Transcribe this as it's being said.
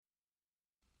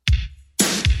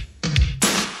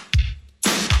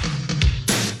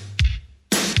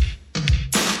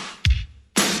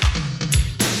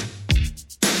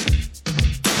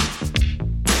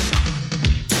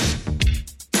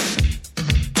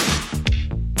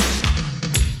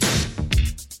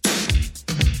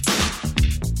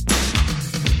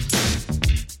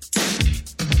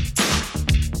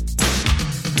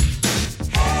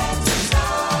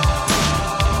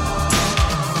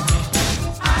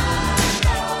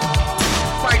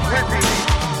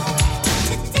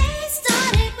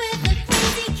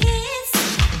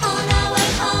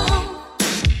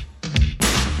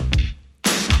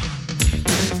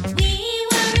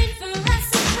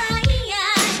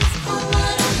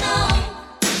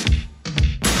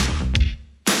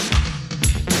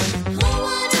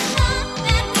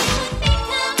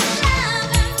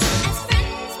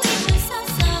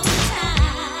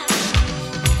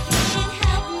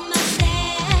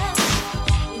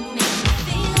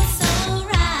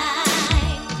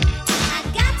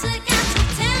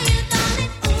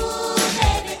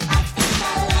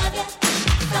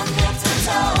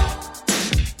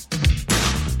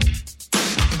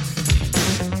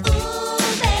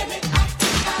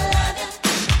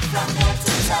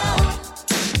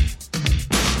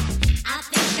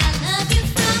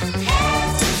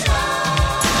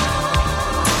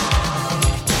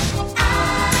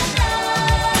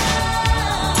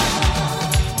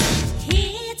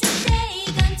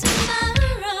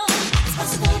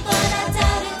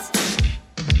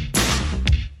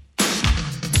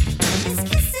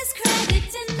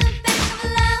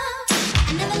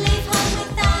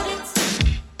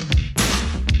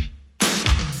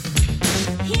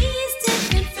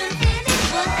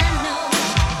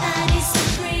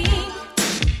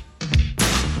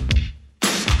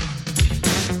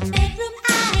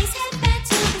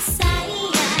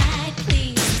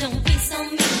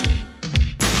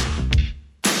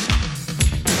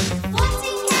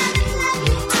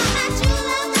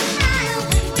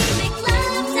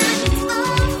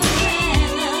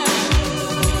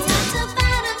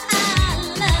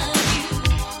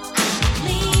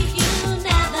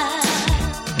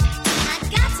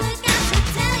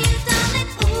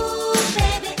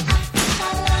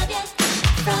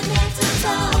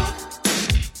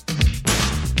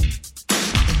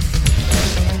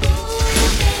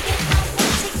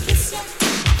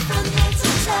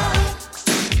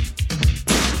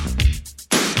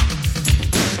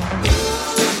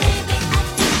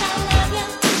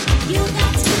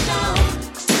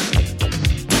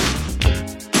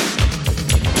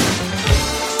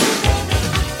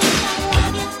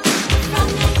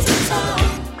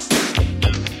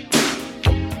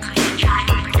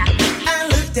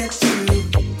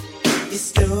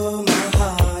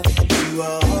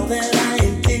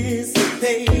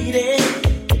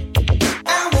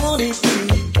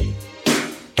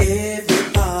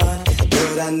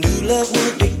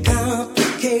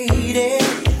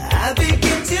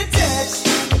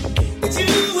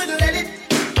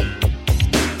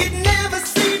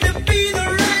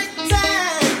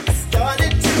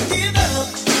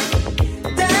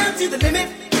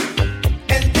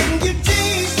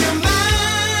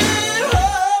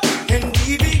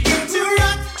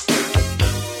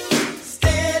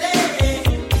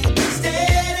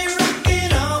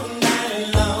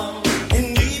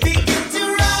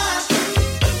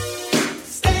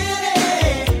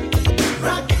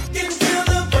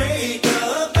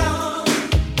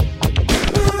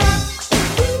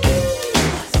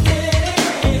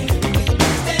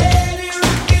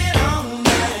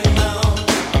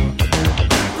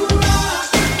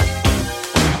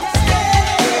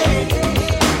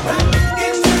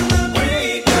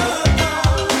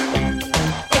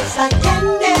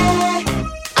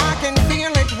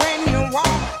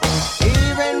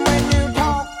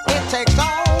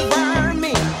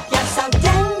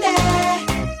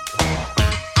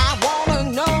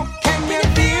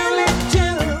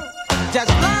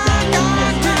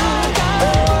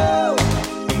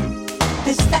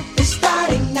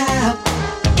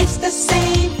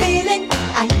same feeling.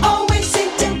 I always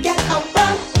seem to get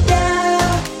around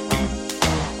you.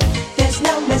 There's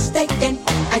no mistaking.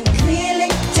 I'm clearly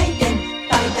taken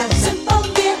by the simple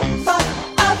mere thought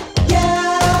of you.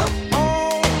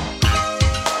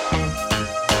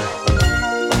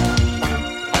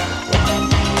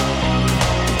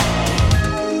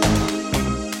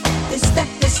 This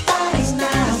stuff is starting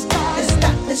now. This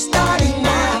stuff is starting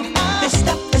now. This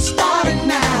stuff is starting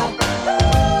now.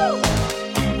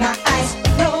 My eyes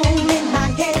roll in my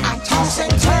head. I toss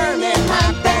and turn in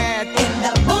my bed. In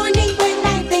the morning when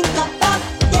I think about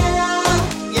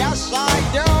you. Yes, I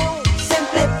do.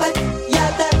 Simply put,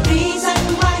 you're the reason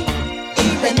why.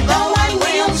 Even though I'm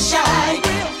real shy,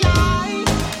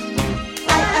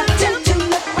 I attempt to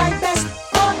look my best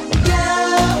for you.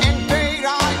 Indeed,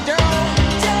 I do.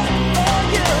 Just for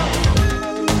you.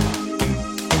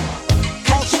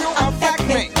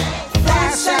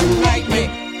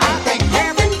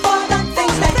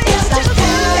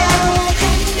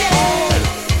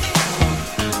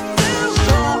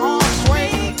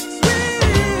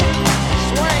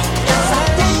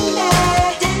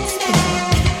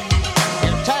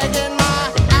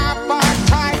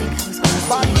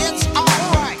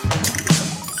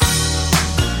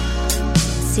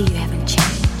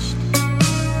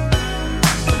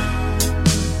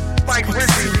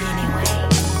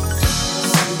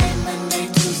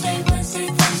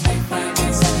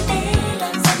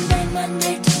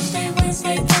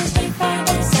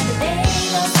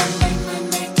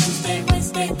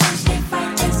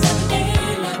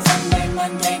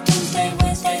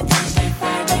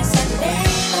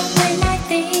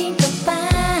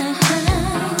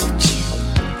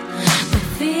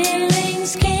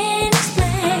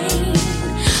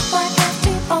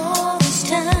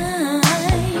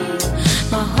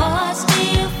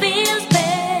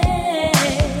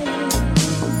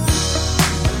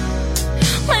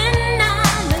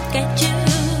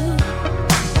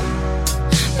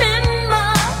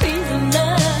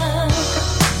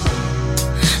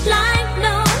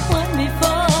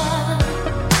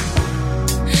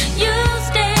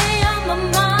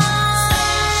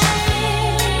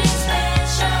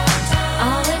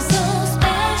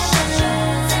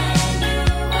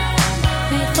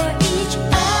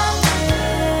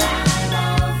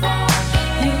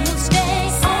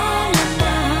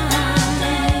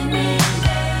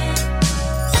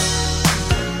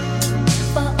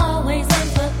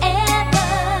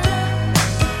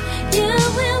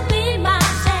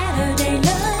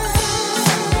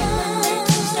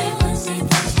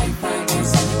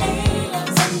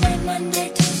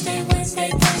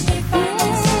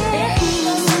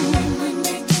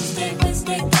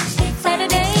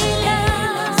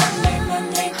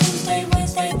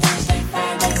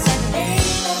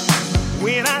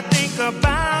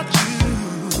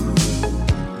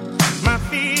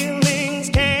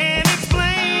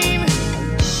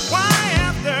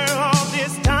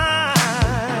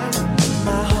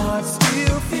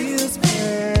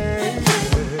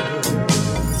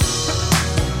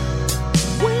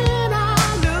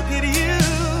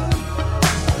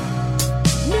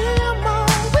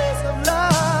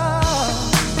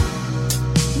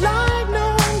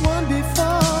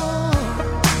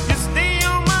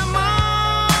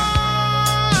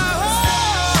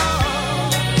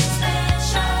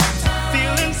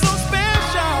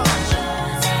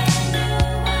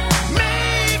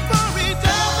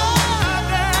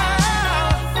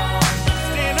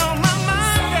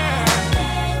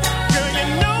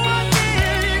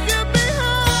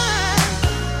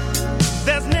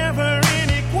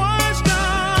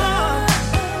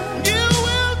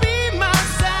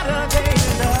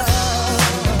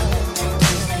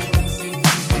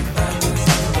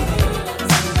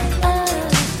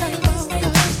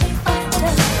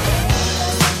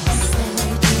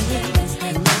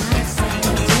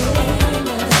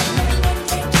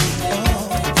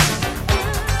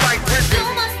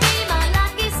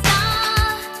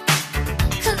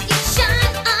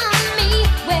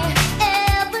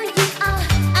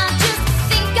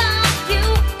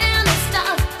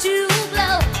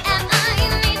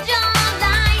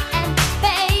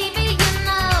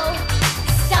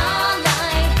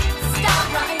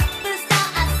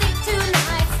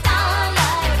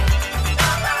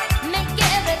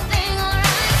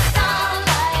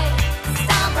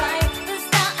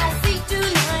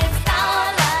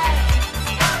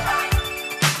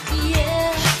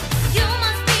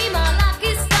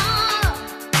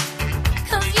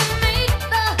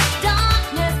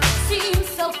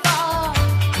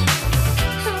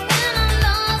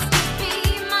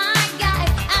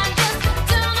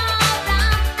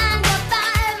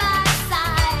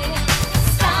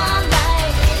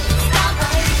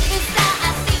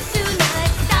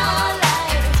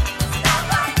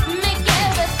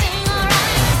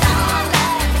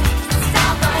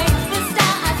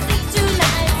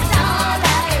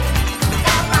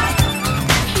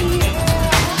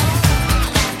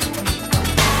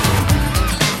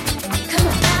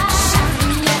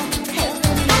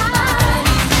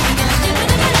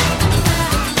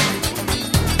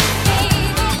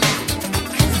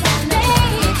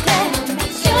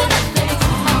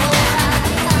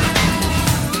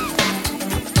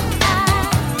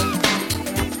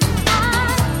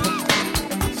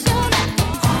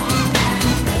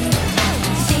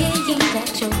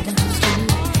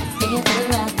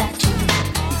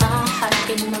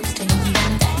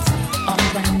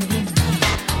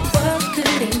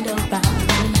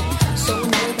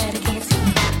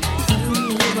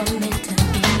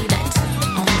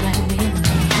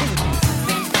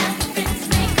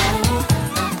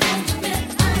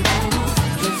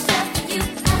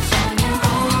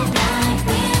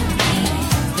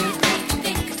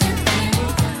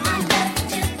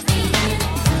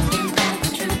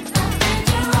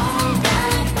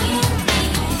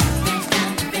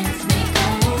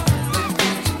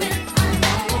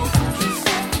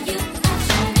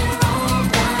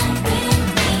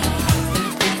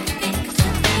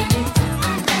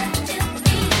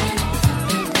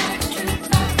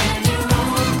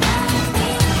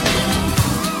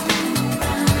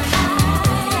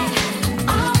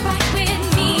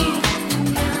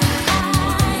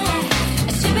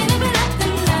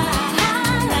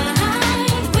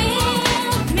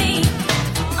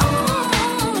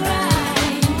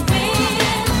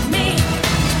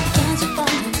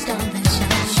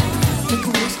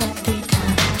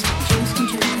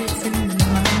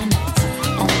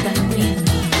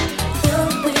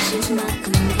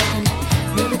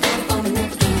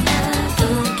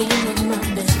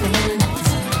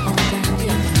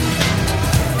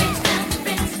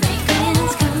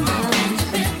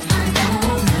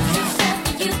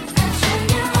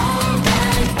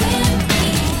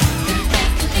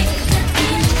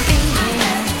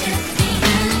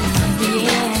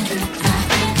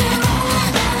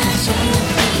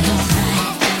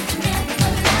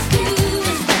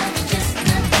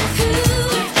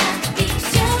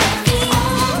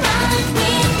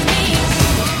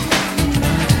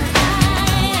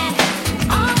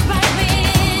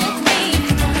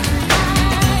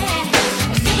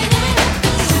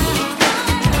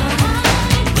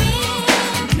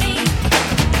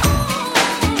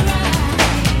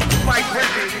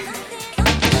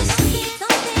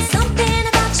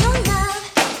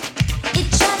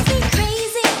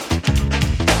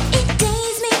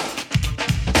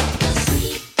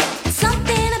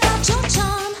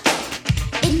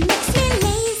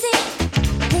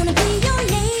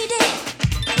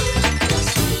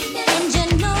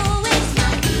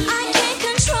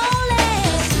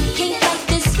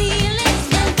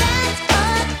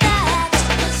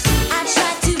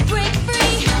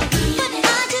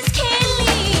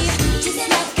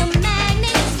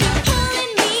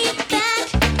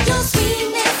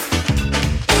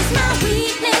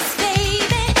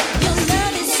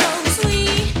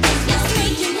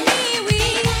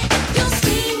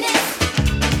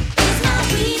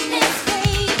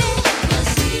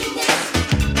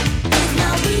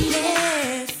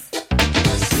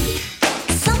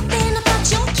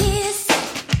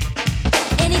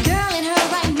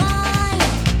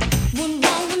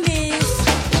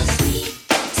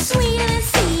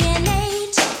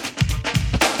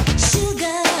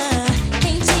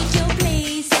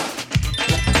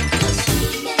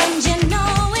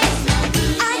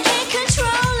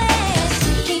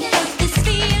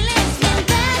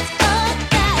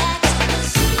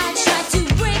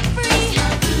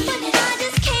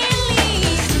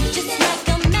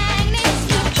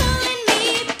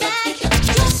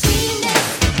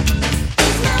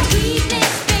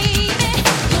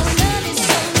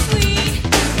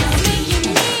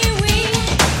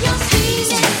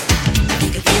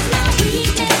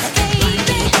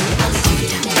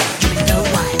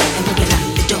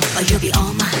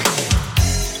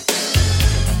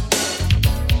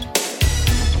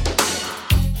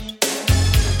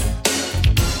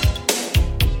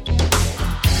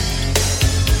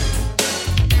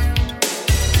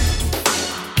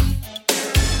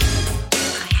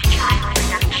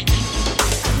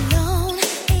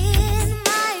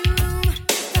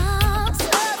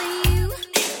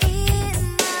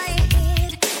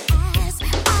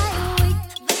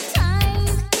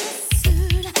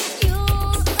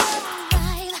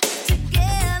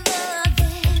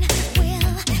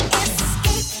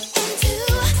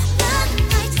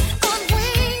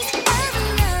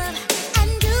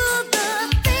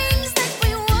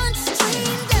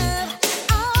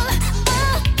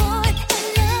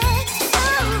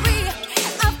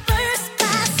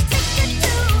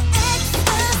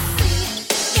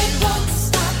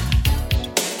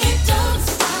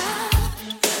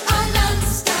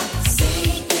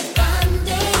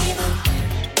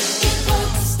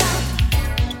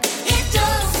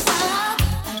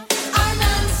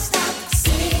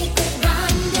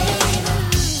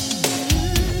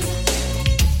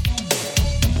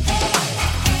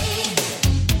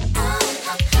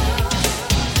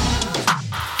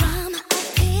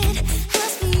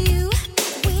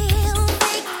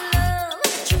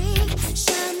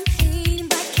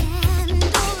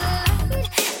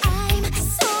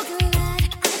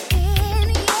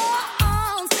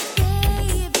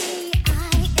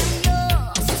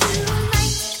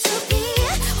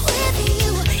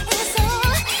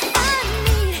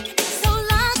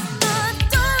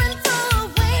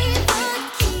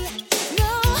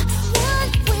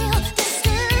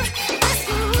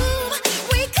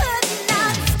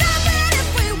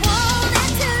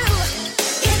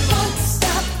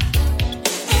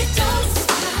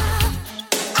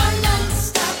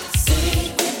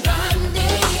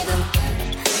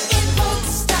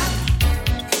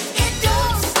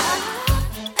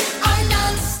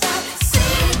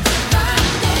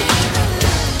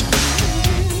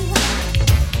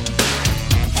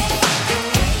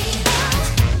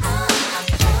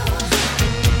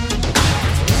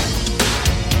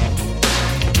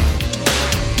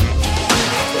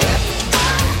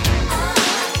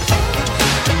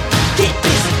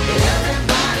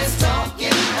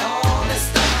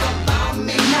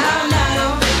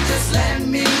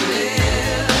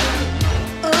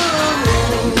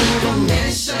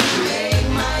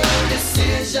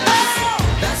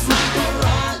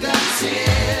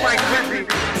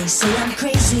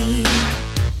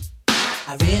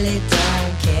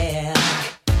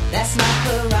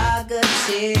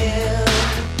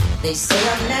 say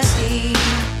I'm nasty,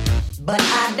 but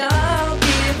I don't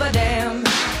give a damn.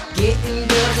 Getting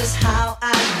girls is how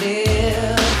I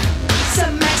live.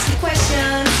 Some ask me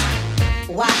questions,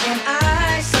 why am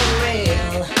I so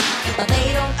real? But they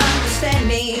don't understand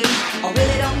me, or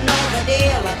really don't know the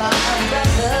deal about a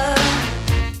brother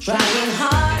trying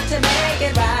hard to make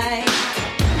it right.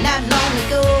 Not long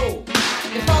ago,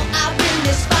 before I win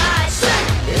this fight, say,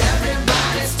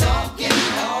 everybody's talking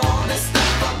all this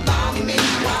stuff about me.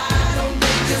 Why don't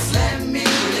they just let me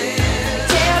live?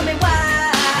 Tell me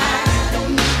why. I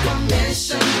don't need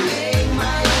permission, make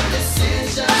my own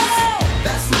decisions. Oh,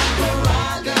 that's my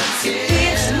prerogative.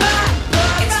 It's my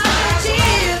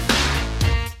prerogative.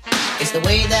 It's the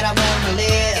way that I wanna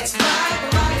live. It's my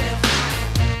prerogative.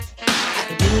 I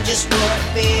can do just what I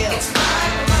feel. It's my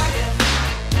prerogative.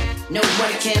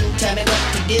 Nobody can tell me what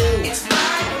to do. It's my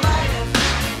prerogative.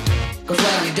 'Cause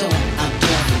what I'm doing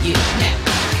for you. Now,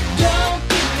 don't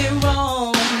get me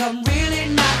wrong, I'm really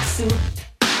not suited.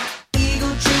 Ego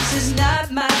trips is not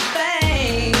my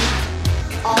thing.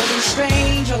 All these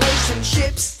strange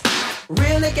relationships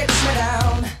really gets me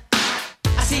down.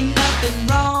 I see nothing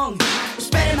wrong with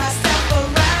spreading myself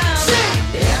around. See,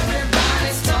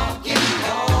 everybody's talking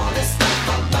all this stuff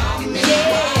about me.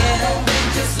 Yeah. Why don't they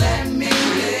just let me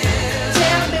live?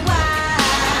 Tell me why.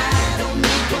 I don't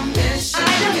need permission.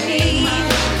 I don't need my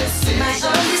own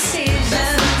decisions.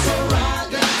 That's my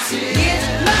prerogative. It's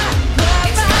my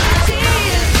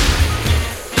prerogative.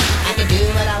 I can do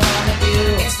what I wanna do.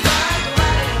 It's my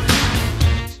prerogative.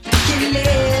 Can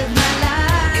live my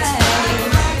life.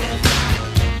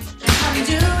 I'm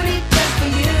doing it.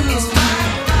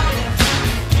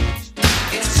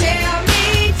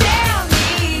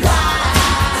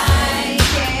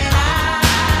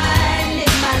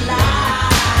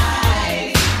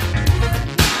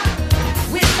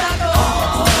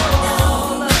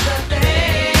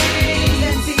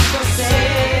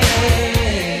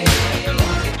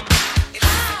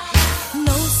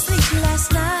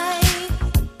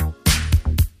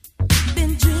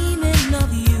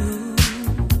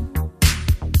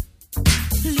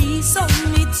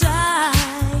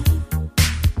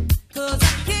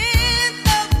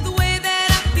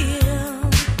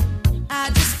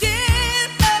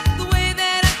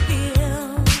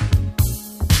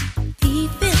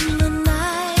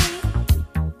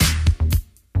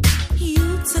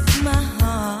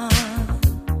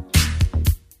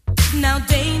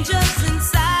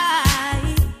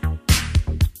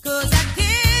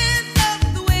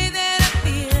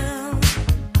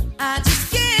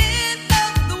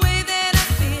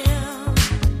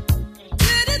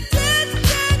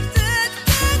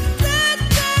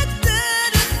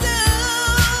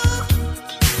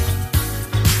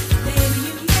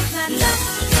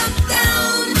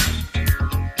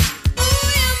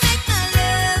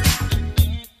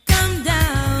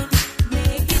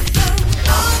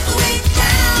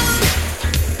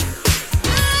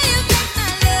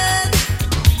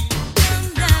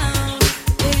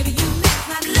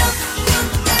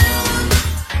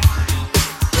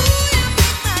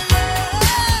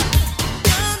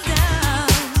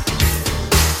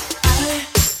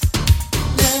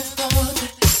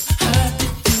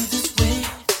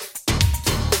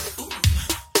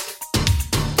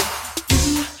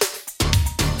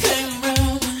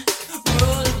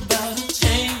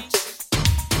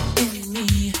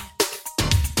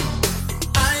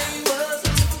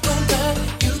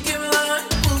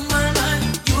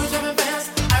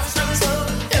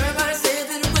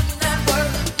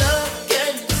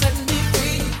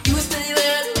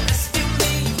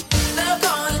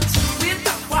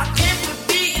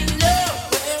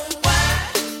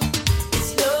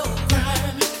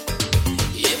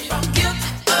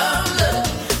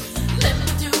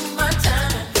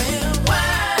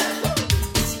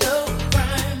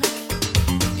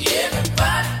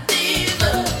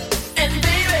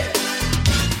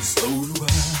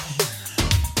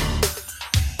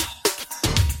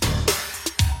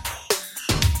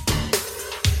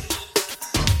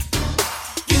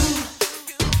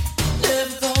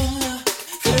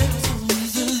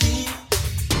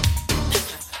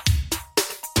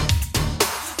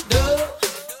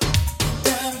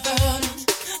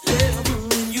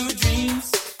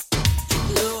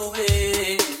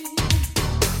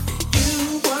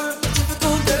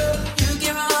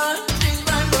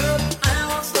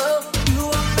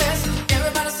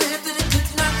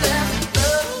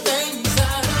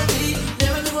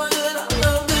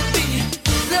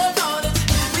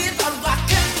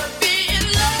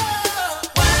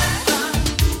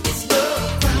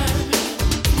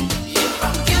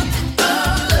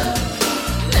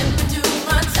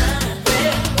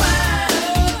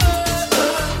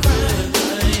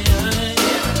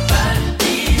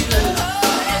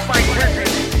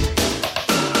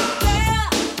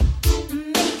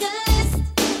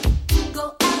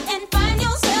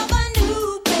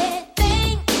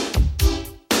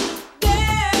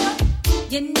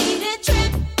 You need a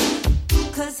trip,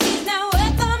 'cause he's not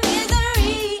worth the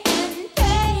misery and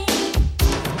pain.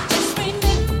 Just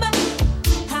remember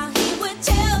how he would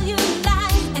tell you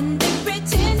lies and then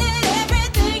pretended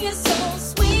everything is so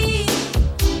sweet.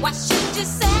 Why should you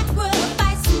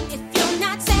sacrifice if you're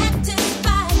not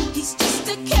satisfied? He's just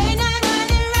a canine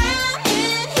running around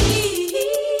in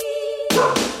heat.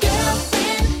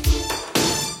 Girlfriend,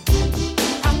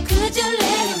 how could you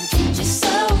let him treat you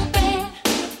so bad?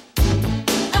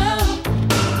 Oh,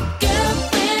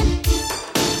 girlfriend,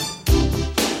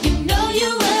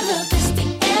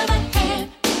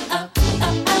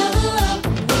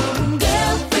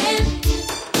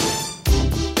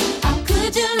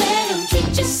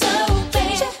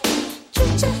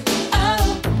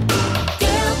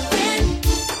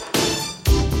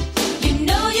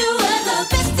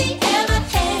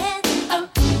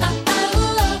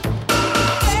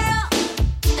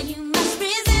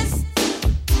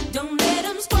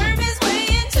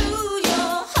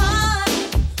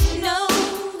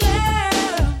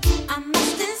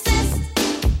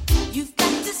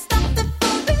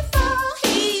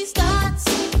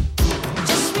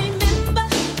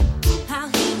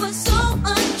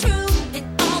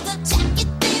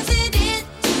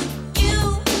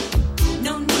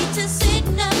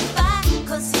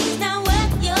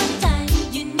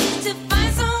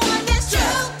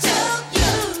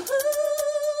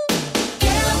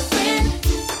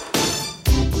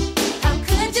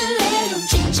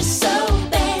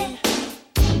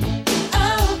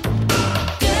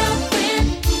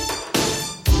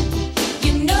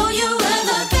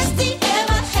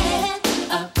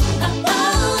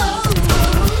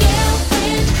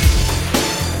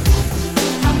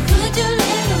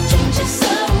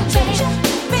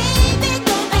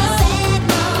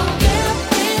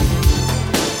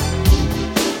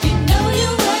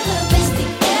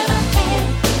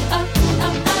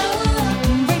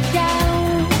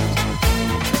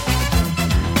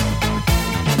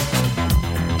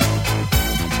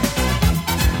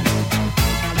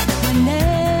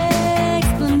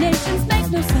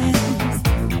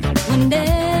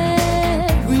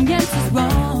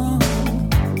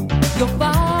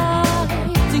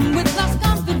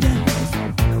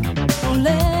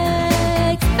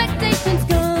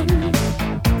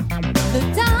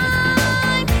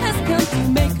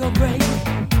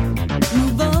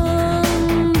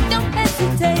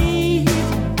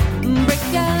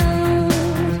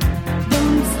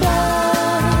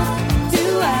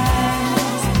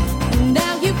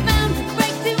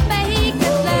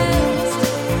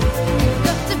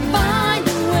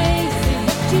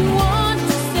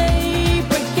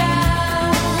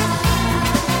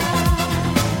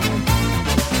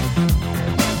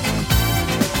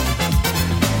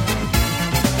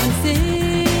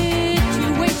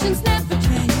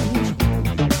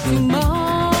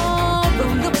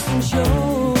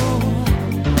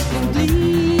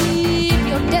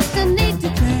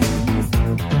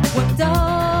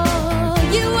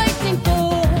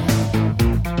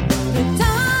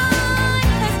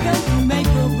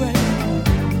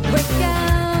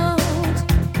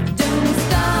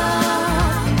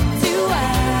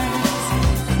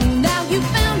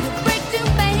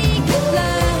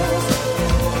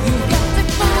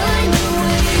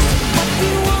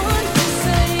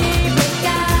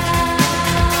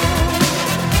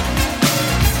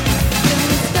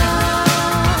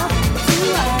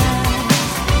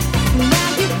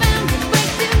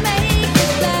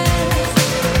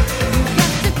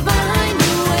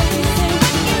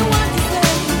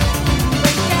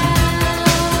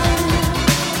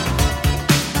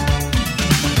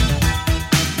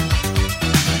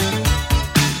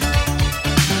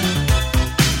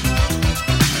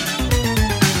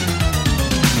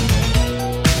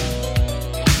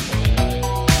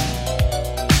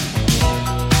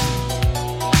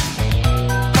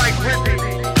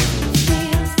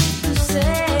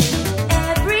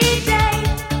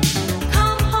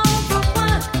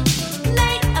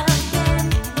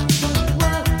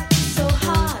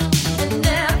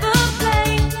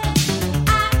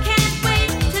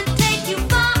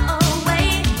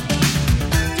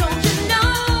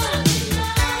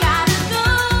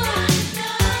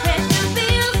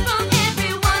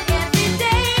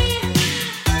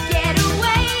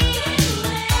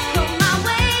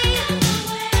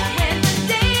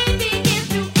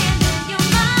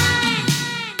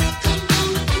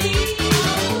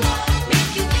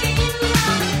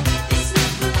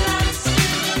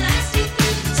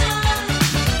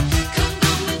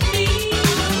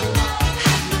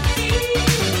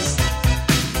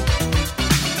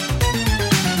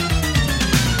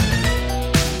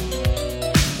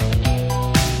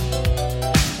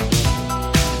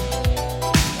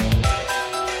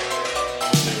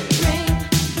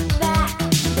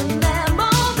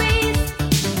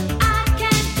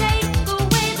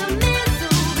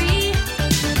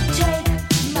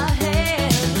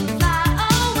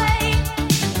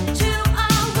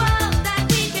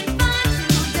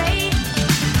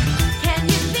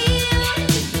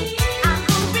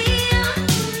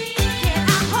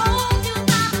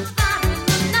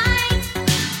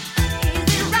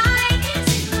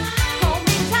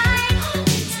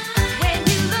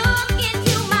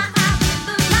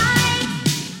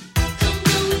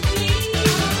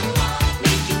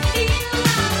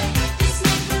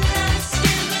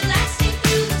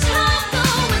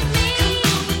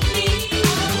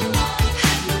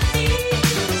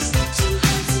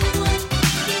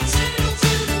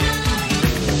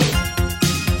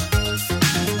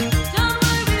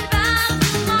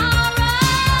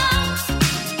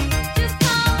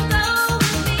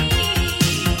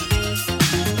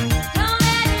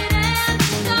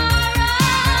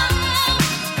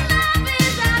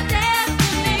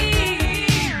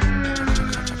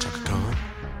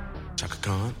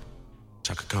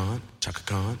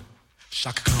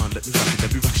 Shaka Khan, let me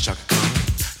rock you, Shaka Khan.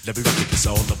 Let me rock you, that's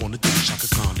all I wanna do. Shaka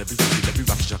Khan, let me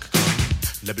rock you, Shaka Khan.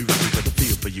 Let me rock you, got a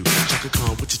feel for you. Shaka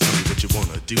Khan, what you tell me what you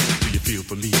wanna do? Do you feel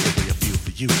for me the way I feel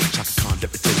for you? Shaka Khan, let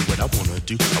me tell you what I wanna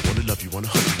do. I wanna love you, wanna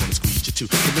hug you, wanna squeeze you too.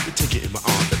 So let me take it in my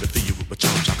arms, let me feel you with my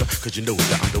charm, Shaka. Cause you know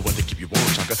that I'm the one to keep you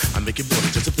warm, Shaka. I make it more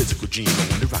than just a physical dream. I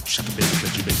wanna rock you, Shaka, baby,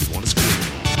 cause you make me wanna scream.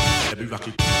 Let me rock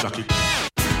you, rock you.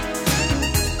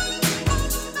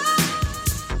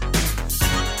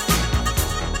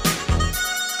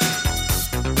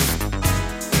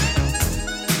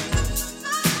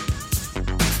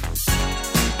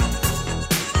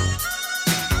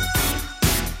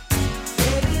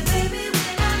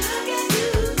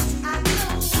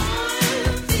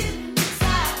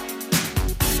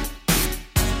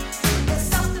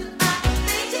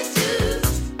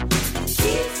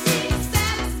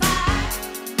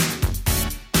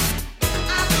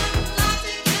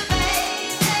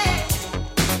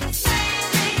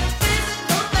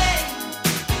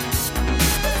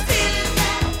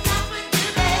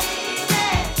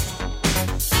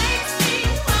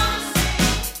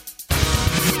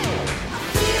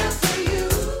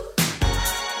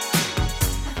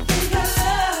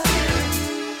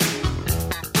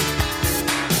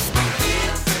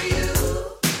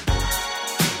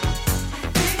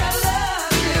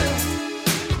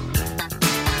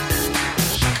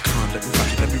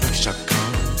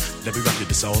 Let me rock you,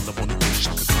 that's all I wanna do.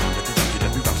 Shaka Khan, let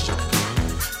me rock you, Shaka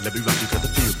Khan. Let me rock you, got the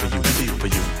feel for you, feel for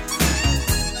you.